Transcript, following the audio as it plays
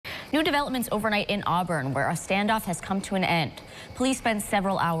New developments overnight in Auburn, where a standoff has come to an end. Police spent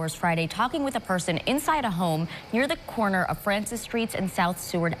several hours Friday talking with a person inside a home near the corner of Francis Streets and South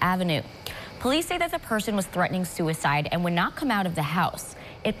Seward Avenue. Police say that the person was threatening suicide and would not come out of the house.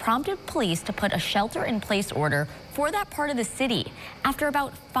 It prompted police to put a shelter-in-place order for that part of the city. After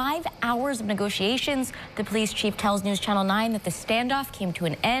about 5 hours of negotiations, the police chief tells News Channel 9 that the standoff came to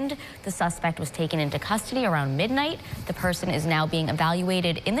an end. The suspect was taken into custody around midnight. The person is now being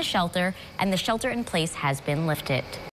evaluated in the shelter, and the shelter-in-place has been lifted.